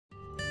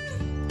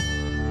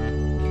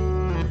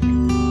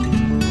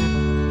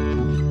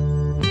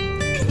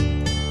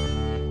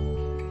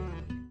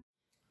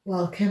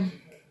Welcome.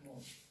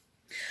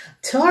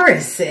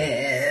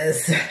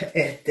 Tauruses,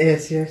 it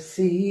is your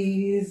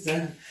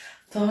season.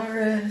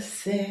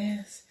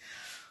 Tauruses.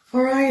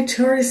 All right,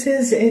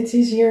 Tauruses, it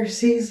is your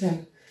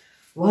season.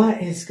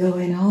 What is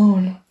going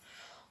on?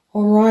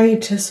 All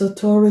right, so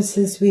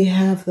Tauruses, we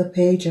have the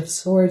Page of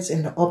Swords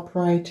in the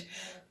upright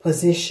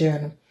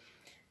position.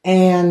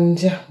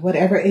 And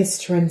whatever is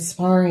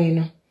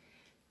transpiring,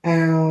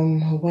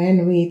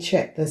 when we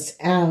check this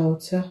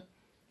out,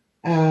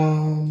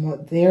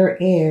 there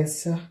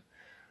is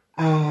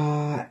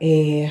an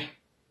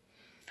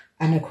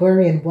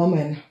Aquarian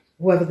woman.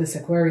 Whoever this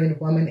Aquarian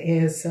woman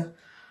is,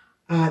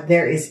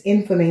 there is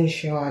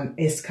information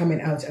is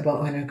coming out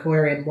about an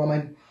Aquarian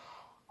woman,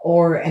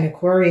 or an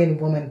Aquarian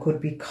woman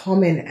could be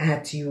coming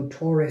at you,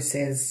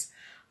 Tauruses.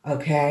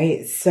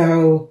 Okay,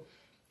 so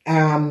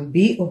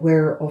be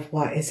aware of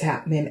what is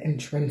happening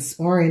and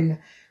transpiring,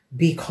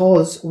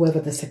 because whoever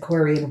this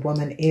Aquarian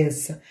woman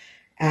is,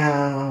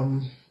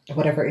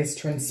 whatever is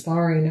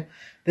transpiring,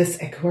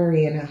 this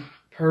Aquarian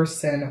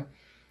person,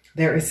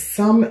 there is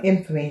some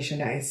information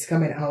that is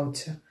coming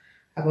out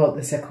about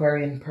this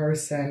Aquarian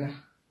person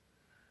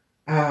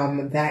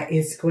that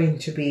is going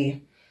to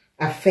be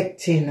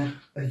affecting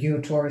you,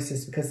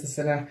 Tauruses, because it's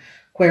an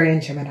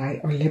Aquarian, Gemini,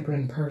 or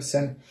Libran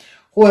person.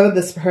 Whoever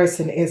this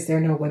person is, they're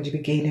now going to be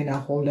gaining a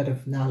whole lot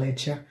of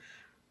knowledge.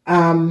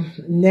 Now,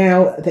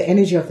 the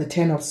energy of the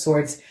Ten of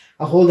Swords,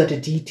 a whole lot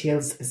of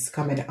details is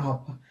coming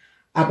up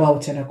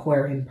about an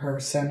Aquarian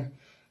person.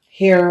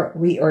 Here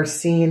we are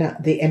seeing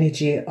the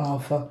energy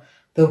of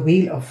the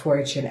Wheel of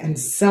Fortune, and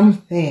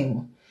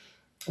something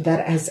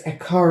that has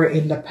occurred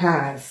in the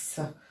past,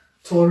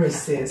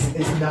 Tauruses,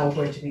 is now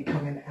going to be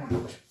coming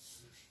out.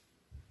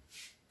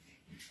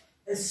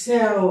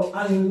 So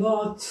a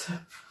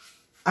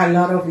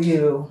lot of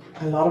you,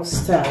 a lot of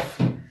stuff,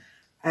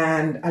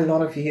 and a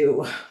lot of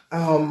you,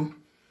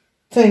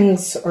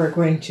 things are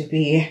going to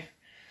be,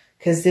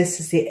 because this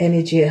is the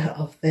energy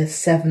of the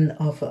Seven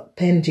of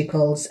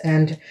Pentacles,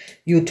 and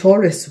you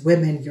Taurus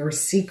women, your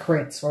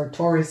secrets, or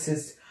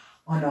Tauruses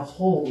on a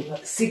whole,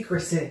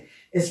 secrecy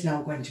is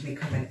now going to be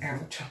coming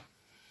out.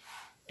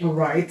 All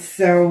right,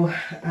 so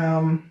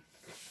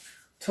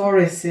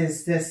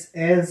Tauruses, this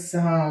is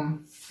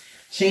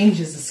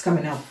changes is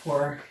coming up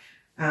for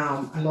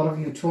a lot of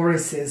you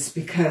Tauruses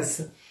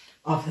because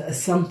of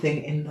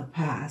something in the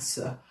past.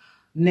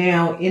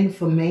 Now,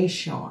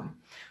 information.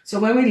 So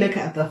when we look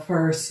at the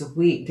first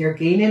week, they're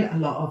gaining a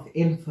lot of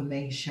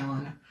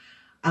information,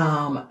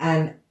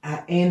 and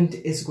an end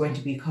is going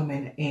to be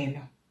coming in,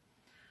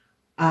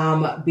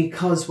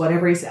 because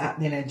whatever is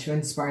happening and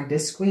transpiring,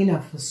 this Queen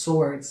of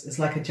Swords is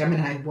like a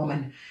Gemini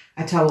woman,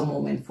 a Tower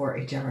moment for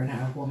a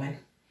Gemini woman.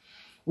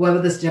 Whoever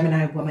this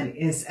Gemini woman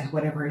is and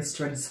whatever is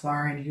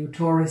transpiring, you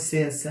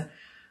Tauruses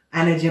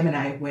and a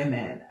Gemini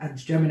woman,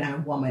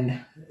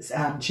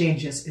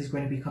 changes is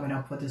going to be coming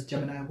up for this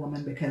Gemini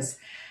woman, because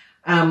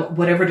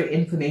whatever the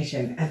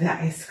information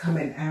that is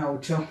coming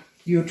out,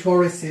 you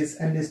Tauruses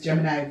and this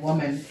Gemini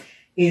woman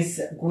is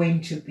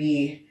going to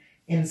be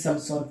in some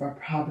sort of a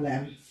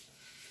problem.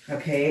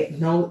 Okay,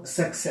 no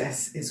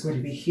success is going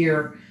to be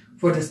here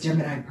for this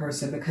Gemini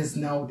person, because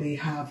now they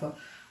have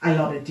a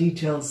lot of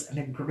details and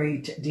a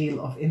great deal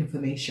of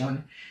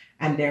information,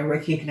 and they're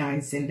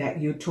recognizing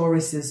that you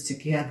Tauruses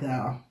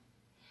together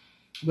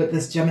with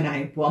this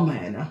Gemini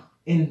woman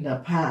in the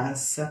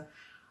past,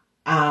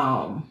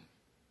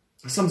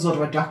 some sort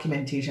of a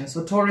documentation.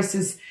 So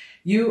Tauruses,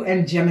 you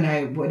and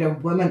Gemini, whether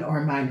woman or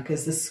man,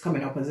 because this is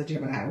coming up as a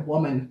Gemini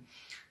woman,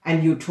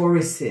 and you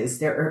Tauruses,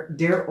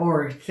 there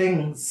are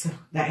things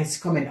that is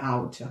coming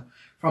out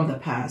from the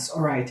past.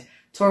 All right,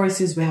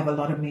 Tauruses, we have a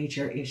lot of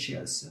major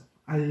issues,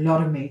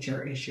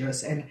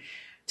 and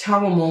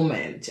Tower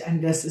moment,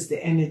 and this is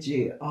the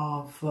energy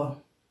of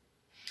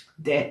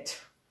debt.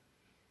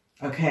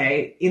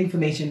 Okay,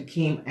 information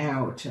came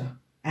out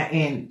at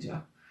end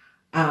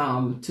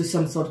to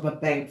some sort of a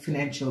bank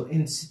financial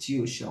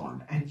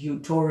institution, and you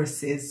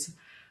Tauruses,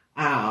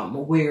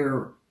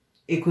 where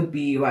it could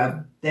be you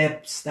have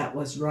debts that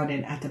was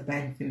running at a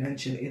bank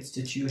financial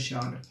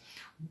institution.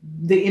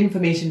 The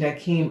information that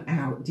came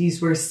out,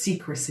 these were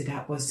secrecy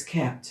that was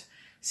kept,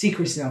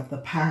 secrecy of the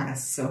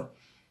past, so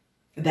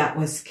that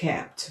was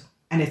kept,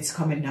 and it's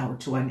coming now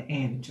to an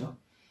end.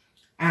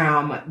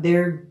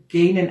 They're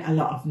gaining a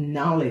lot of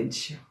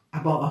knowledge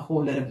about a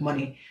whole lot of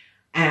money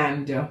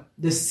and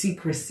the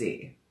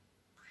secrecy,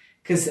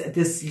 because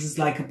this is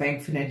like a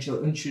bank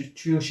financial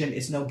institution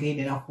is now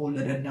gaining a whole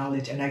lot of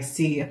knowledge, and I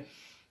see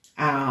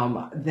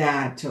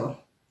that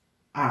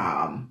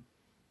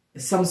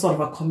some sort of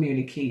a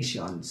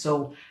communication.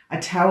 So a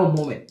Tower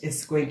moment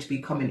is going to be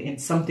coming in.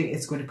 Something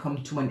is going to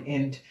come to an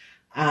end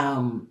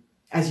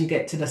as you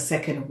get to the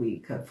second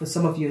week. For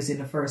some of you is in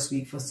the first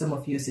week, for some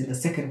of you is in the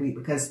second week,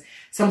 because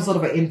some sort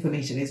of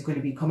information is going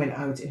to be coming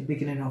out in the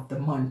beginning of the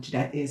month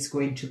that is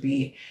going to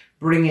be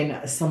bringing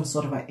some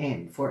sort of an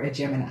end for a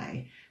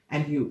Gemini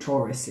and you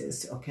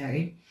Tauruses,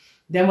 okay?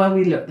 Then when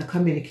we look, the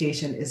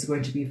communication is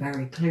going to be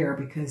very clear,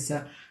 because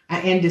an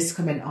end is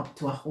coming up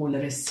to a whole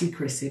lot of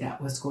secrecy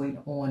that was going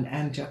on,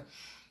 and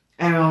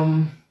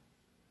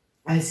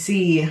I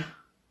see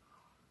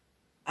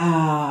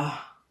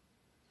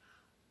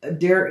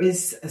there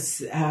is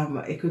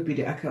it could be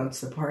the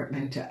accounts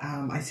department.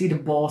 I see the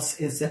boss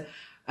is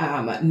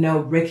now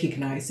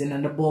recognizing,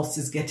 and the boss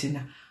is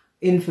getting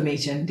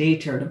information,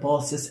 data. The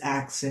boss is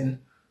asking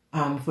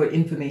for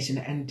information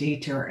and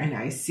data, and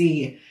I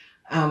see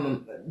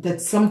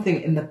that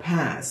something in the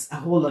past, a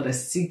whole lot of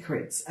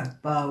secrets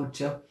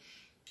about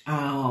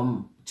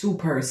two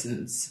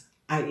persons,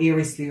 a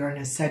Aries Leo and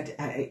a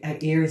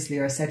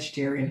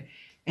Sagittarian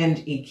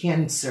and a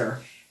Cancer.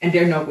 And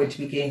they're not going to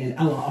be gaining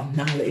a lot of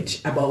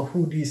knowledge about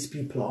who these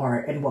people are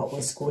and what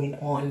was going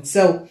on.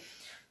 So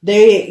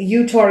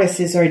you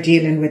Tauruses are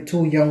dealing with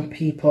two young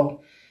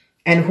people,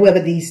 and whoever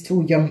these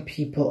two young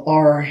people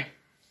are,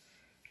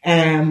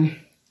 and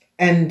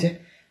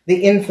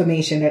the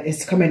information that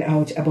is coming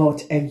out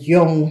about a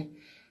young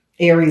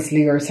Aries,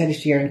 Leo, or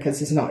Sagittarian, because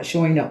it's not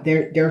showing up,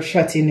 they're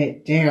shutting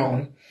it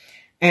down.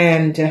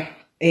 And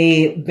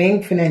a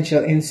bank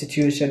financial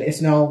institution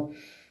is now,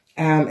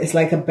 it's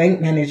like a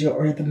bank manager,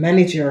 or the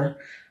manager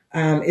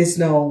is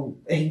now,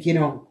 you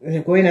know,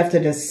 going after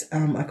this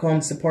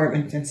accounts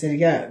department and say,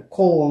 yeah,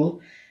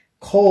 call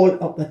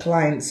up the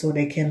client so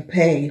they can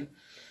pay.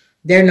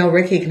 They're now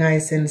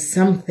recognizing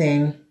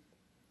something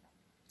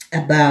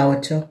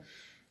about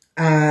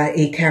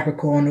a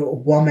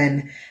Capricorn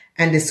woman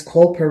and this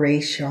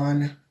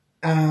corporation.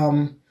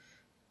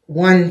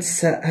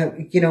 Once,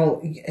 you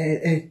know,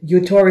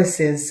 you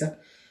Tauruses,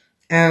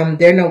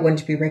 they're not going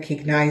to be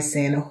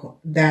recognizing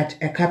that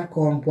a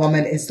Capricorn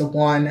woman is the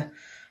one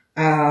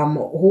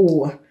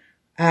who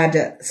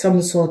had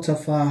some sort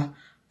of a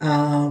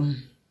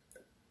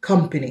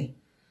company,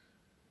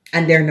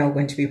 and they're not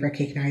going to be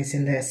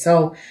recognizing this.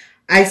 So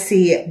I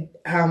see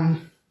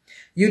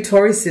you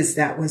Tauruses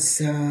that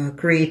was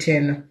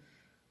creating,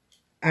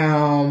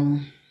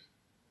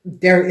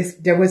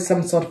 there was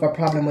some sort of a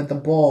problem with the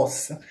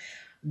boss.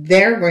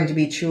 They're going to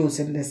be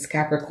choosing this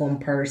Capricorn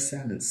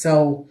person.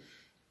 So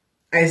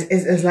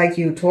it's like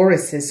you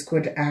Tauruses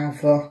could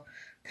have,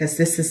 because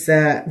this is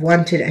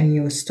wanted a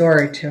new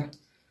start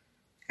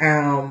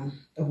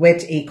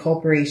with a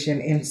corporation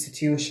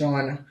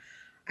institution,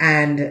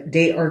 and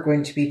they are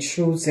going to be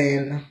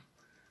choosing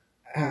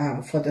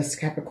for this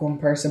Capricorn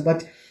person.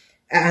 But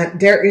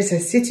there is a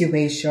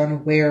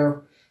situation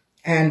where,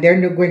 and they're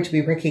not going to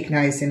be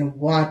recognizing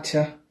what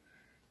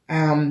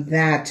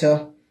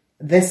that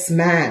this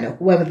man,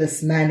 whoever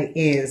this man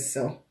is,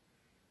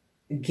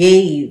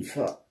 gave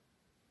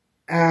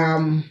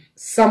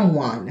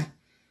someone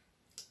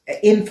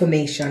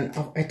information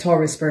of a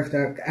Taurus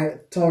birthday,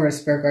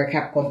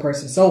 Capricorn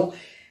person. So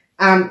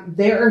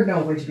they are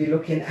now going to be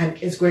looking, and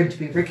is going to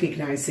be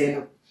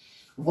recognizing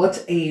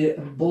what a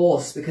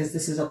boss, because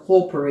this is a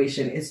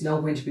corporation, is now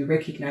going to be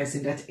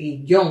recognizing that a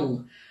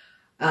young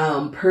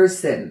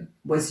person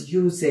was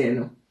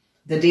using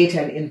the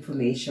data and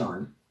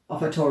information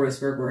of a Taurus,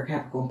 Virgo, or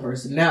Capricorn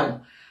person.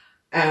 Now,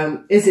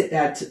 is it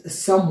that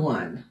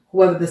someone,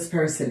 whoever this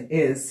person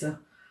is,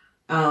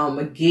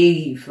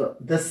 gave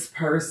this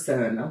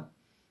person,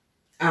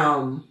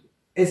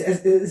 is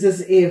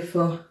as if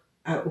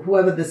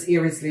whoever this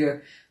Aries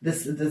Leo,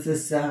 this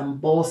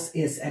boss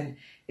is, and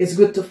it's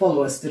good to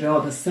follow us to the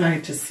other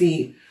side to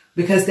see,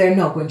 because they're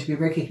not going to be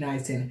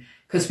recognizing,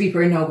 because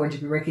people are now going to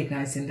be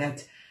recognizing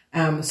that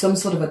some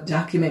sort of a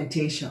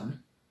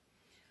documentation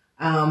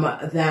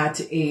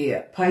that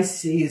a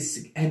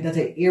Pisces, and that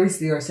an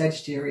Aries Leo or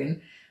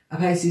Sagittarian, a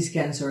Pisces,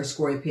 Cancer, or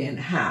Scorpion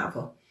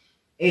have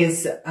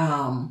is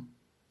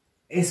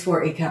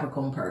for a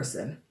Capricorn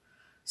person.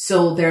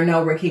 So they're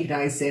now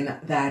recognizing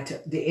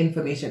that the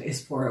information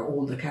is for an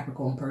older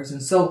Capricorn person.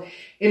 So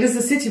it is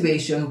a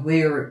situation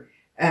where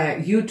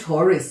you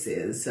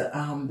Tauruses,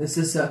 this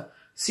is a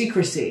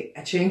secrecy,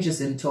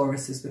 changes in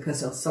Tauruses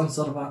because of some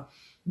sort of a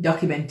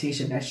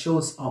documentation that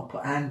shows up,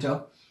 and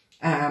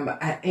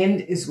an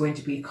end is going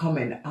to be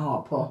coming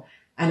up,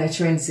 and a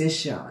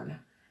transition,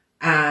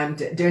 and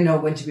they're now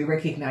going to be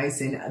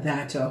recognizing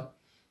that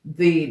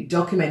the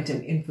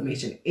documented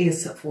information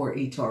is for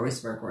a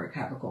Taurus, Virgo, or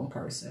Capricorn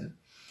person,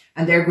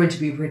 and they're going to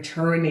be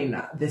returning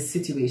this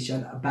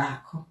situation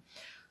back.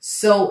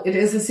 So it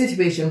is a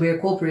situation where a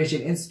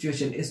corporation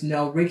institution is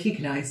now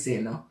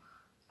recognizing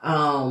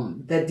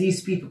that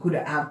these people could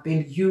have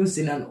been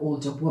using an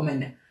older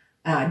woman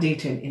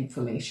data and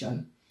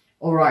information.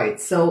 All right,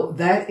 so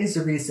that is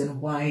the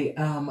reason why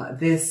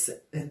this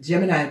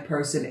Gemini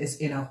person is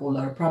in a whole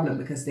lot of problem,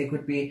 because they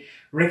could be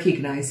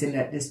recognizing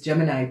that this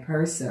Gemini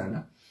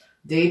person,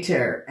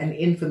 data and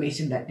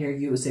information that they're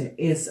using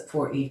is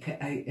for a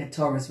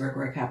Taurus, Virgo,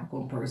 or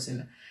Capricorn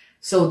person.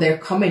 So they're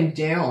coming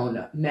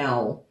down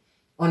now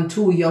on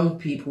two young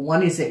people.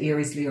 One is an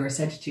Aries, Leo, or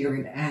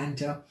Sagittarian,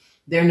 and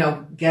they're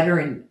now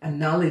gathering a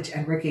knowledge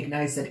and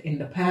recognize that in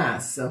the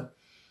past,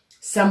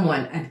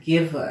 someone had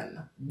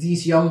given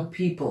these young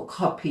people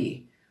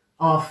copy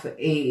of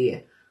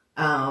a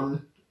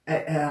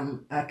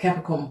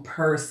Capricorn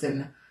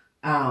person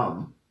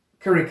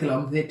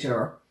curriculum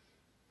vitae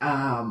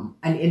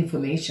and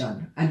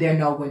information, and they're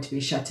now going to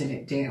be shutting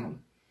it down.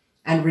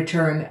 and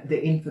return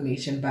the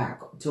information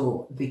back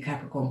to the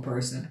Capricorn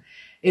person.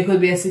 It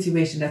could be a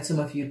situation that some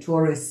of you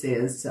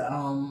Tauruses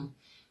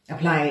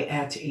apply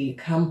at a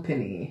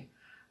company,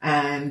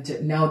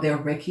 and now they're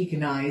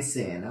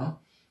recognizing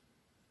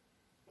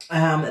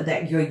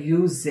that you're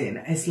using.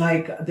 It's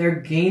like they're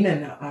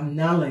gaining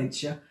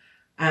knowledge,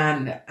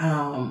 and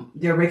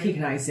they're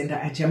recognizing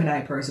that a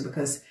Gemini person,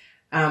 because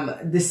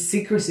the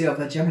secrecy of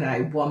a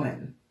Gemini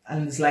woman,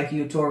 and it's like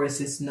you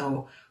Taurus is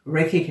now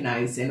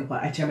recognizing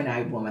what a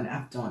Gemini woman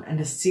have done, and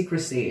the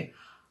secrecy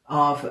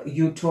of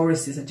you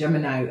Taurus is a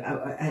Gemini,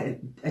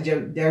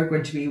 they're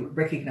going to be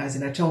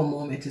recognizing a total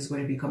moment is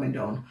going to be coming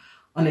down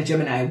on a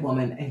Gemini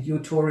woman and you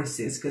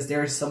Tauruses, because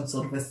there is some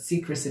sort of a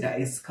secrecy that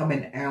is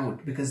coming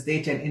out because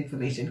data and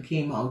information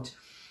came out,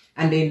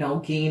 and they now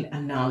gain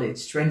a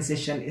knowledge.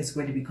 Transition is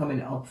going to be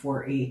coming up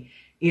for a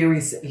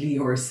Aries,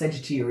 Leo, or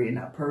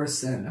Sagittarian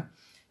person.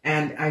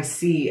 And I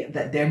see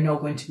that they're now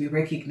going to be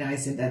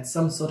recognizing that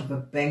some sort of a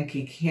bank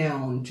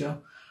account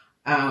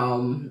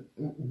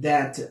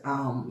that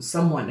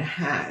someone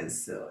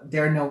has,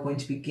 they're now going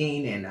to be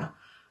gaining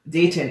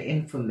data and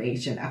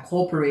information. A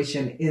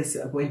corporation is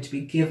going to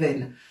be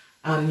given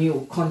a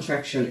new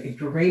contractual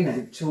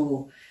agreement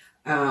to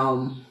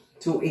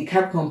a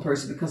Capricorn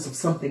person because of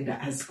something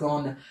that has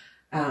gone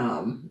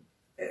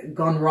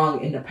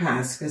wrong in the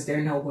past, because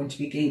they're now going to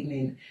be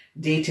gaining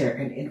data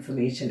and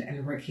information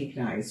and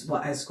recognize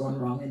what has gone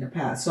wrong in the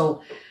past.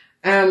 So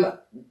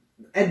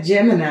a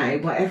Gemini,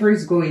 whatever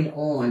is going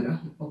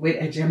on with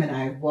a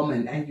Gemini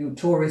woman and you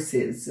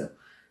Tauruses,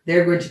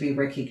 they're going to be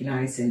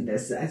recognizing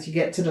this. As you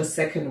get to the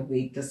second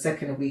week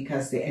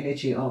has the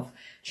energy of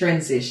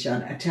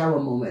transition, a tower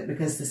moment,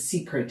 because the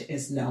secret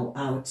is now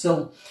out.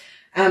 So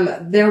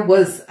there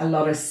was a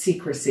lot of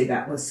secrecy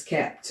that was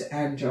kept,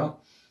 and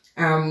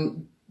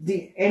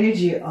the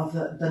energy of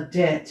the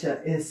death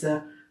is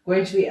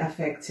going to be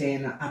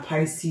affecting a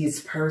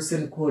Pisces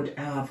person. Could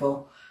have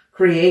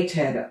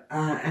created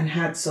and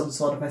had some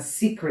sort of a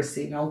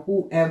secrecy. Now,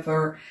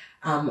 whoever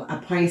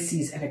a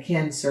Pisces and a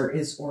Cancer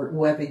is, or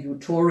whoever you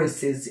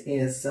Taurus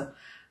is,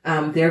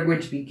 they're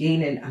going to be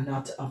gaining a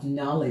lot of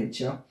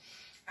knowledge.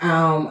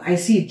 I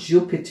see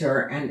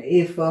Jupiter, and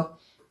if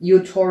you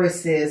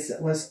Tauruses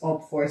was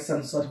up for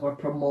some sort of a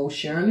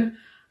promotion,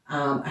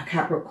 a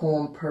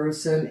Capricorn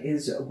person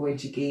is going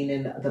to gain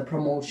in the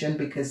promotion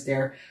because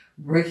they're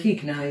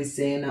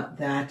recognizing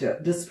that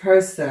this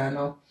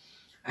person,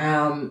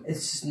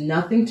 it's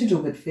nothing to do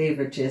with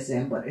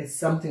favoritism, but it's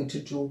something to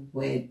do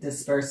with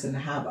this person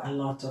have a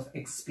lot of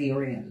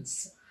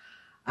experience.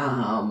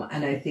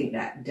 And I think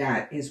that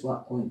that is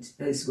what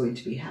is going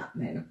to be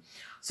happening.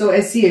 So I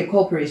see a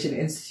corporation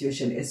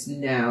institution is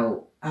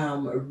now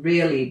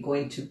really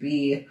going to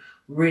be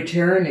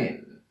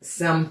returning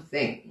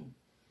something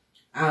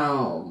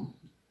to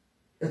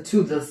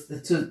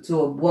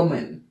a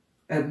woman,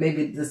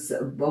 maybe this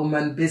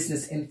woman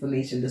business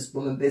information, this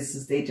woman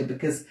business data,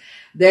 because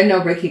they're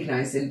now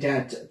recognizing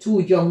that two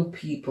young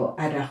people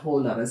had a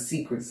whole lot of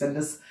secrets, and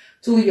this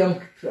two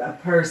young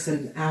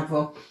person have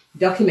a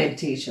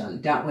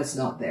documentation that was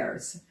not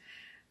theirs.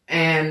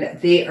 And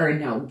they are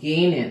now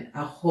gaining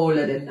a whole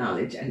lot of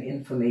knowledge and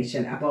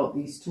information about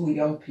these two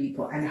young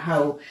people and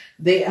how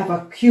they have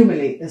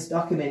accumulated this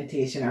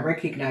documentation. I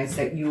recognize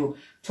that you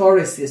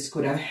Tauruses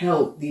could have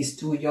helped these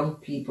two young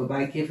people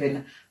by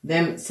giving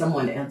them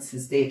someone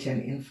else's data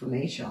and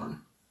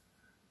information.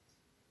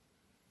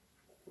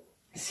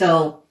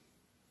 So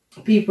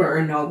people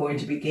are now going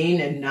to be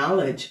gaining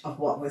knowledge of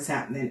what was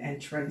happening and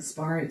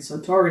transpiring. So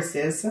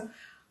Tauruses,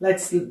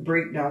 let's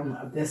break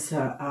down this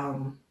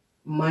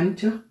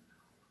month.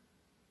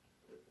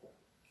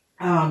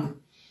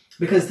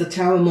 Because the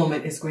tower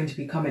moment is going to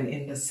be coming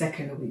in the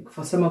second week.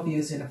 For some of you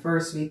is in the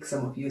first week,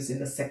 some of you is in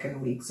the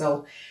second week.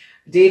 So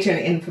data and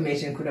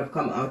information could have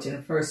come out in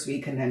the first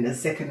week, and then the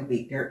second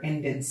week they're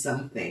ending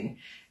something.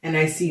 And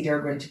I see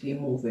they're going to be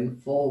moving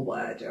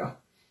forward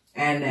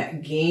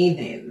and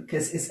gaining,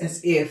 because it's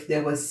as if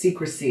there was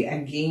secrecy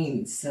and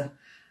gains.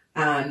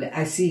 And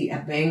I see a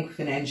bank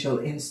financial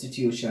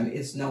institution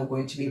is now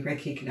going to be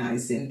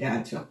recognizing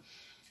that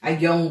a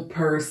young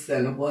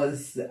person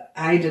was,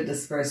 either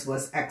this person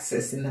was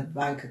accessing the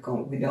bank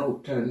account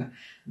without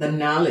the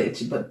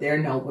knowledge, but they're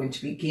now going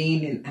to be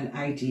gaining an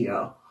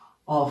idea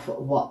of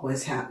what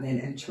was happening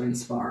and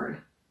transpired.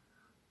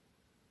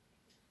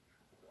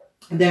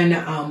 Then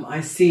I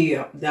see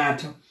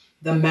that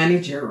the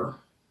manager,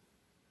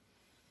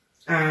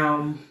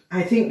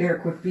 I think there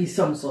could be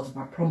some sort of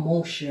a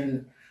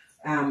promotion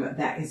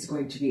that is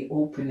going to be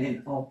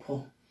opening up.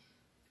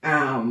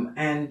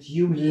 And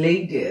you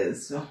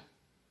ladies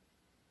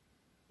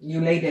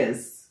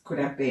could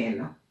have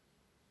been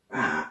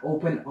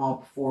open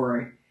up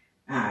for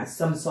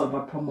some sort of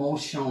a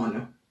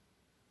promotion.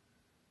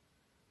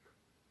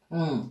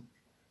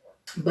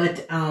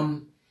 But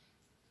I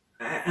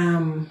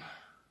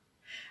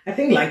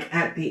think like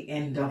at the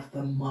end of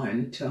the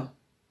month,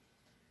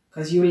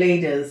 because you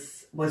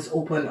ladies was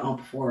open up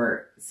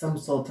for some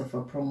sort of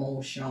a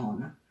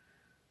promotion,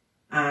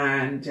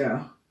 and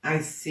I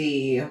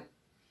see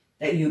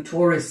that you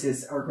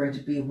Tauruses are going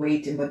to be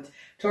waiting. But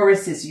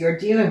Tauruses, you're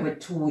dealing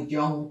with two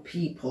young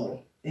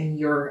people in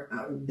your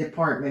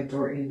department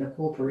or in the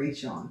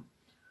corporation.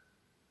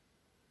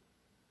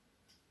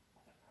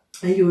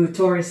 And you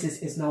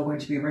Tauruses is now going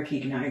to be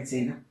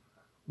recognizing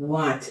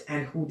what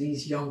and who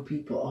these young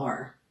people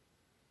are.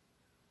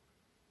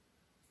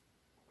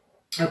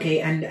 Okay,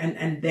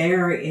 and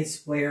there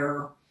is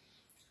where,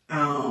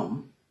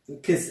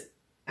 because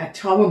a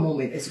tower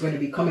moment is going to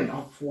be coming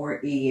up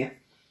for a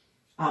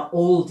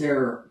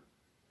older,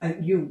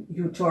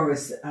 you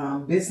Taurus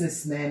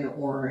businessmen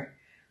or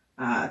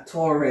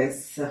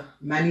Taurus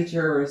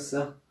managers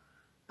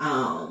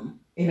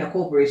in a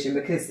corporation,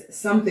 because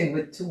something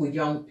with two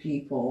young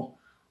people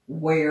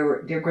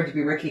where they're going to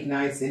be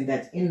recognizing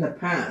that in the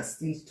past,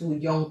 these two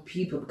young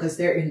people, because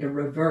they're in the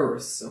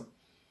reverse,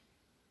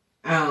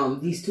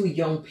 these two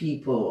young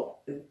people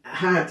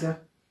had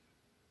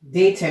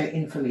data and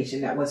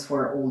information that was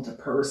for an older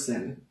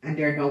person, and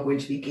they're now going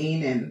to be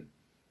gaining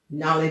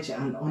knowledge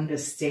and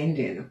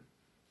understanding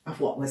of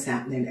what was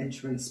happening and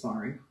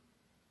transpiring.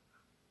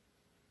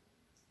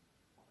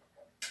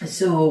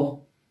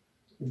 So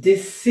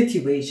this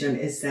situation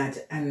is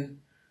that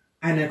an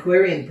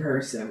Aquarian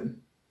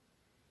person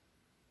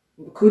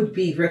could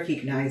be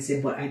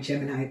recognizing what a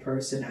Gemini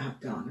person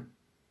have done.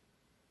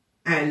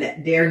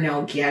 And they're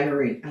now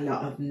gathering a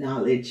lot of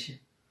knowledge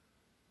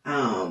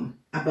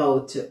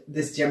about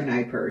this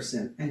Gemini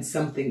person and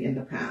something in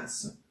the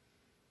past.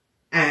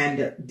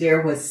 And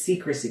there was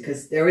secrecy,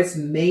 because there is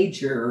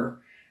major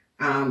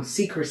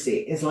secrecy.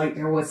 It's like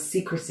there was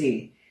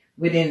secrecy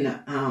within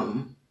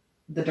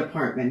the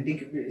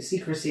department,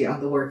 secrecy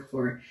on the work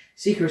floor,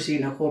 secrecy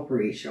in a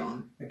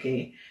corporation,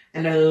 okay?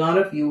 And a lot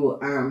of you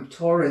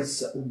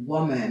Taurus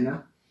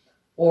women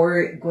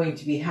are going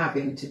to be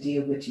having to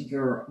deal with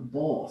your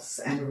boss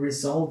and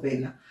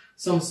resolving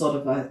some sort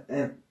of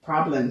a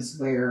problems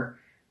where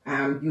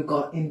you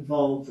got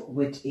involved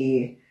with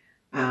a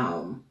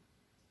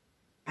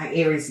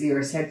Aries,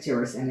 Leo,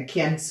 Sagittarius, and a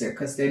Cancer,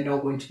 because they're now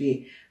going to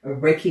be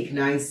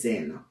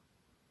recognizing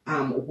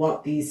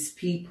what these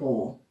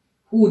people,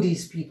 who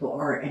these people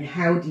are, and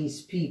how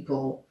these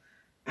people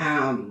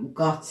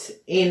got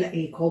in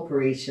a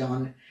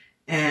corporation,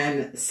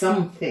 and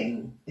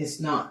something is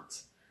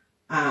not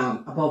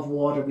above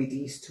water with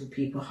these two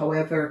people.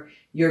 However,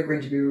 you're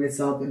going to be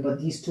resolving, but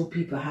these two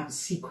people have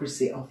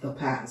secrecy of the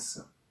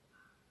past.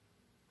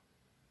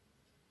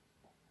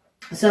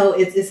 So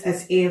it's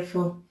as if,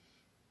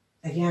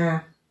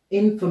 yeah,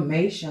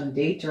 information,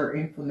 data,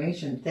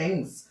 information,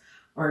 things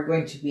are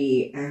going to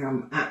be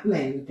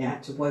happening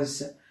that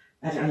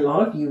a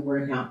lot of you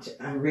were not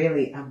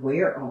really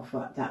aware of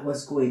that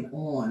was going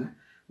on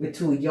with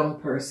two young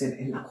person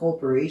in a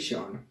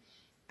corporation.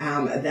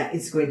 That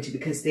is going to,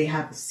 because they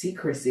have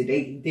secrecy.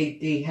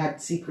 They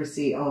had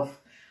secrecy of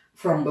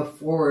from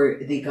before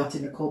they got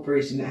in the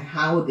corporation, and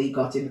how they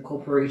got in the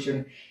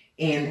corporation,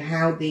 and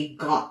how they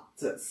got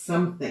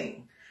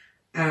something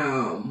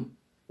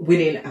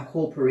within a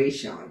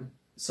corporation.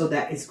 So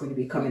that is going to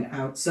be coming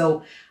out.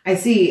 So I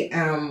see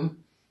some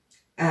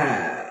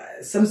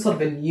sort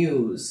of a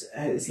news.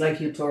 It's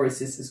like you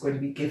Taurus is going to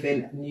be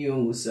given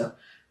news.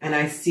 And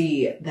I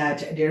see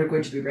that they're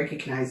going to be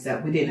recognized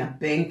that within a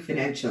bank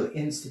financial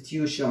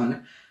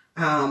institution,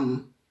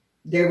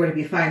 they're going to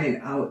be finding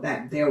out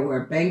that there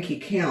were bank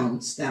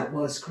accounts that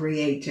was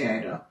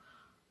created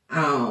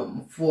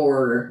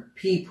for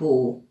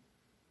people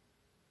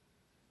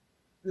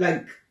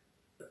like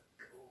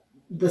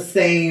the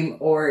same,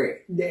 or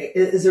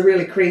it's a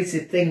really crazy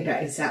thing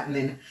that is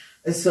happening.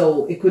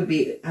 So it could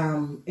be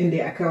in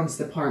the accounts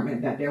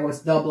department that there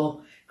was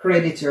double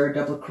creditor,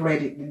 double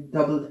credit,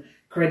 double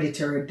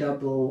creditor,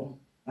 double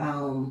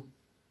a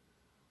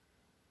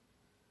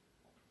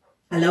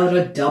lot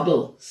of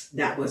doubles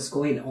that was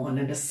going on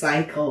in the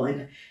cycle,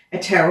 and a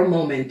terror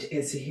moment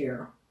is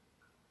here.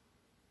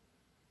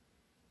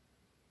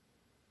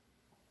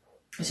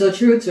 So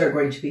truths are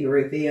going to be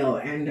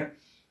revealed, and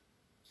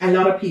a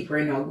lot of people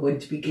are now going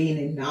to be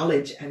gaining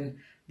knowledge, and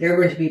they're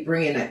going to be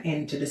bringing it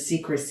into the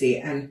secrecy,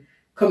 and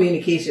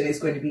communication is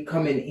going to be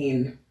coming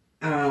in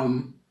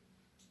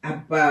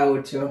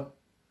about,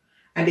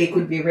 and they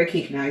could be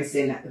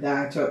recognizing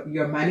that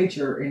your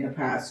manager in the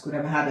past could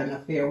have had an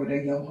affair with a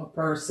younger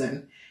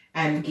person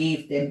and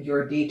gave them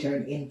your data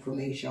and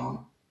information.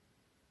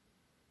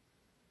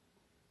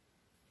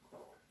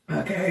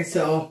 Okay,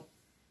 so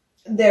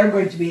they're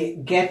going to be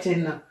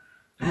getting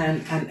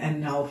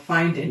and now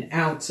finding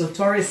out. So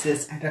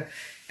Tauruses,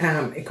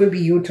 it could be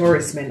you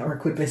Taurus men, or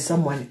it could be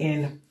someone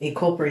in a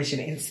corporation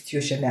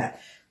institution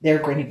that they're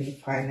going to be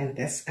finding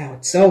this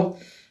out. So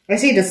I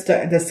see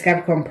this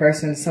Capricorn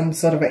person, some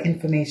sort of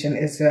information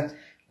is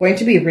going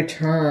to be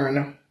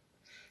returned,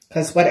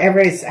 because whatever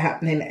is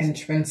happening and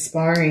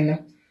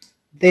transpiring,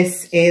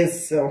 this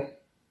is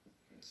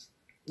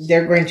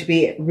they're going to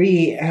be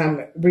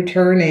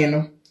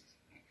returning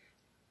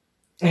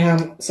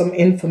some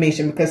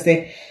information, because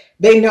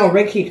They now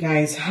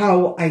recognize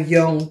how a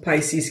young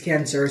Pisces,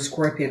 Cancer,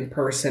 Scorpion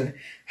person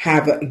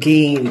have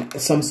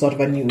gained some sort of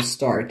a new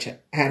start.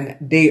 And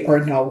they are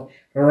now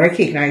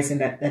recognizing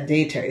that the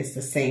data is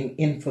the same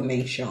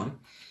information.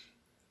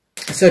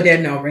 So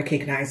they're now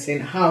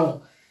recognizing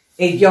how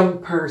a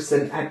young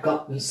person had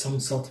gotten some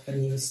sort of a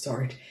new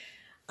start.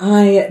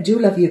 I do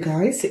love you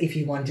guys. If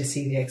you want to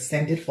see the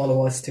extended,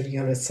 follow us to the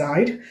other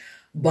side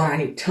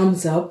by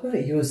thumbs up,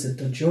 use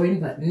the join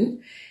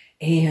button,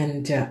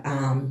 and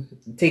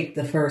take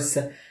the first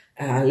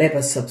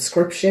level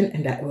subscription,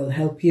 and that will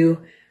help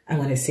you. I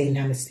want to say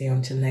namaste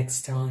until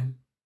next time.